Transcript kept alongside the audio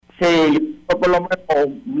Sí, yo por lo menos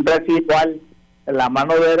un residual en la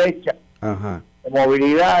mano derecha, Ajá. de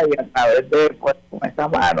movilidad, y a través de, pues, con esa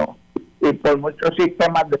mano, y por muchos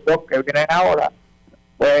sistemas de voz que vienen ahora,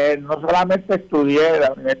 pues no solamente estudié en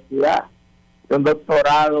la universidad, hice un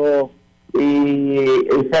doctorado y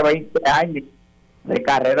hice 20 años de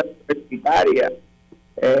carrera universitaria.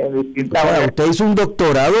 Distintas. O sea, usted hizo un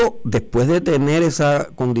doctorado después de tener esa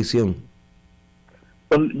condición.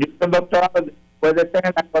 Yo hice un doctorado después de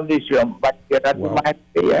tener la condición, bachillerato, Wow.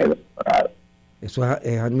 maestría y doctorado. Eso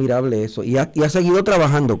es admirable eso. Y ha seguido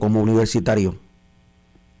trabajando como universitario.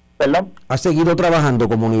 ¿Perdón? Ha seguido trabajando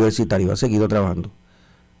como universitario, ha seguido trabajando.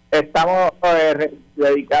 Estamos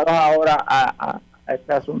dedicados ahora a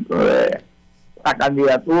este asunto de la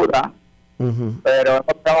candidatura, pero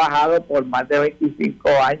hemos trabajado por más de 25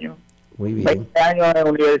 años. Muy bien. 20 años en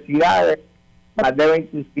universidades, más de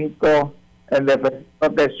 25 en defensa y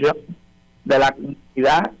protección de la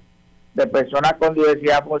comunidad, de personas con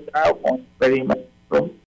diversidad funcional o con impedimentos